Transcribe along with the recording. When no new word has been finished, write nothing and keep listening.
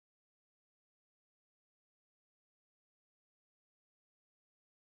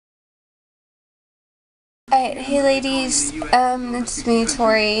Alright, hey ladies, it's me,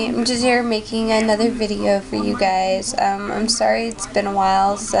 Tori. I'm just here making another video for you guys. I'm sorry it's been a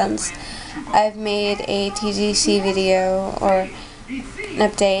while since I've made a TTC video or an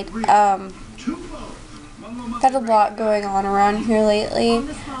update. Had a lot going on around here lately.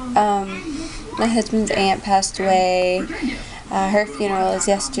 My husband's aunt passed away. Her funeral was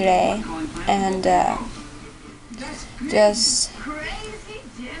yesterday, and just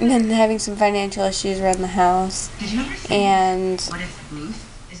been having some financial issues around the house, and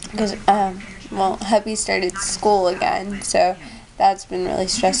because well, hubby started school again, so that's been really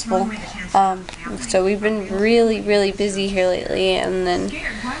stressful. So we've been really busy here lately, and then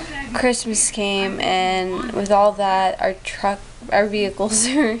Christmas came, and with all that, our vehicles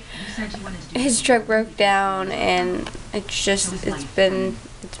his truck broke down, and it's been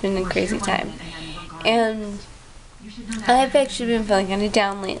a crazy time. And I've actually been feeling kind of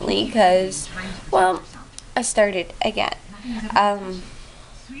down lately because, well, I started again.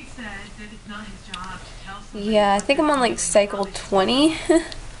 Yeah, I think I'm on like cycle 20.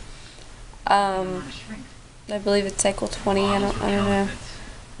 I believe it's cycle 20. I don't know.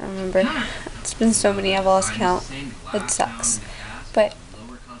 I don't remember. It's been so many, I've lost count. It sucks. But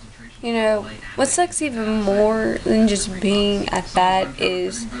you know, what sucks even more than just being at that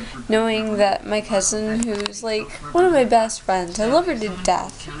is knowing that my cousin, who's like one of my best friends, I love her to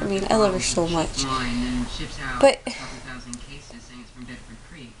death. I mean, I love her so much. But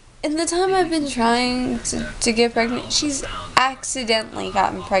in the time I've been trying to get pregnant, she's accidentally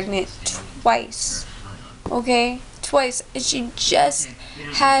gotten pregnant twice. Okay? Twice. And she just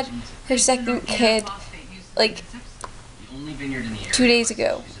had her second kid, like, 2 days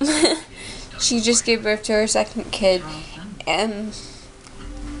ago. She just gave birth to her second kid, and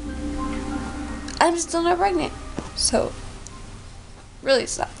I'm still not pregnant, so really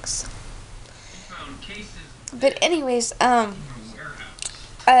sucks. But anyways,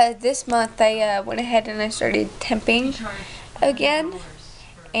 this month I went ahead and I started temping again,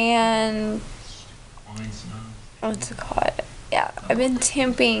 and what's it called? Yeah, I've been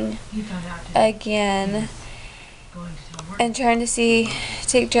temping again and trying to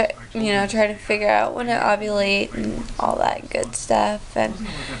try to figure out when to ovulate and all that good stuff. And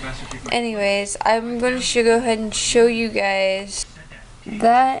anyways, I'm going to go ahead and show you guys.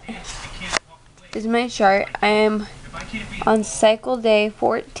 That is my chart. I am on cycle day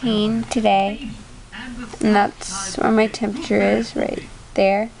 14 today, and that's where my temperature is, right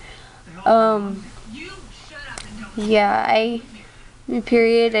there. Yeah, my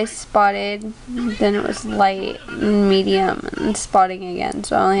period I spotted, then it was light and medium and spotting again,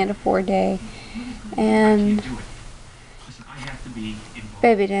 so I only had a 4-day. And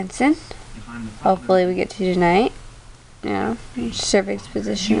baby dancing, hopefully we get to tonight. Yeah, cervix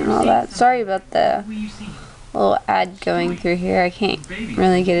position and all that. Sorry about the little ad going through here, I can't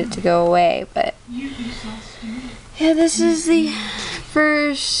really get it to go away, but yeah, this is the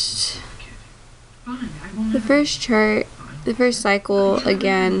first chart, the first cycle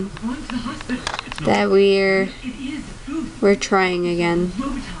again that we're trying again.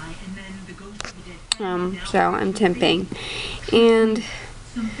 So I'm temping, and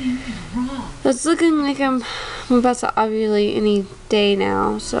it's looking like I'm about to ovulate any day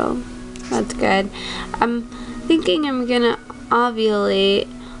now, so that's good. I'm thinking I'm gonna ovulate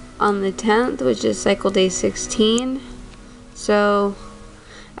on the 10th, which is cycle day 16. So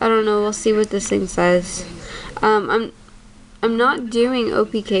I don't know, we'll see what this thing says. I'm not doing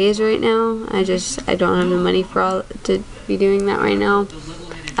OPKs right now. I don't have the money to be doing that right now.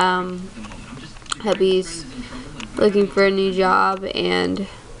 Hubby's looking for a new job, and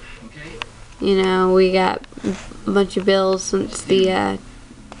you know, we got a bunch of bills since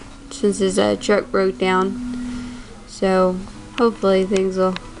his truck broke down. So hopefully things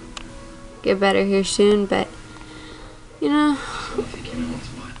will get better here soon, but you know,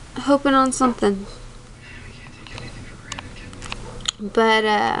 hoping on something. But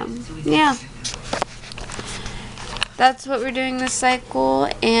yeah, that's what we're doing this cycle,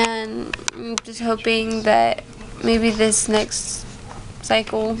 and I'm just hoping that maybe this next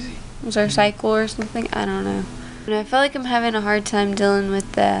cycle is our cycle or something. I don't know. And I feel like I'm having a hard time dealing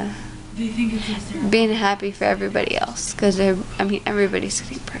with being happy for everybody else, because I mean, everybody's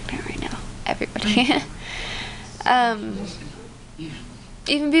getting pregnant right now. Everybody.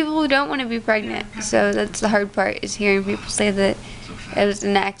 Even people who don't want to be pregnant. So that's the hard part, is hearing people say that it was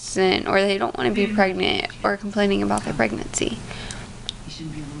an accident, or they don't want to be pregnant, or complaining about their pregnancy.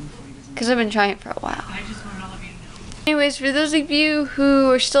 Because I've been trying for a while. Anyways, for those of you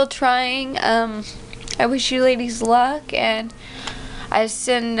who are still trying, I wish you ladies luck, and I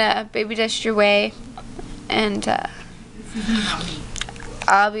send Baby Dust your way. and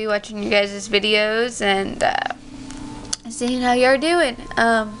I'll be watching you guys' videos and seeing how you're doing.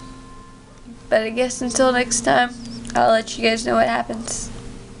 But I guess until next time, I'll let you guys know what happens.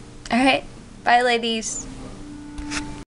 Alright, bye ladies.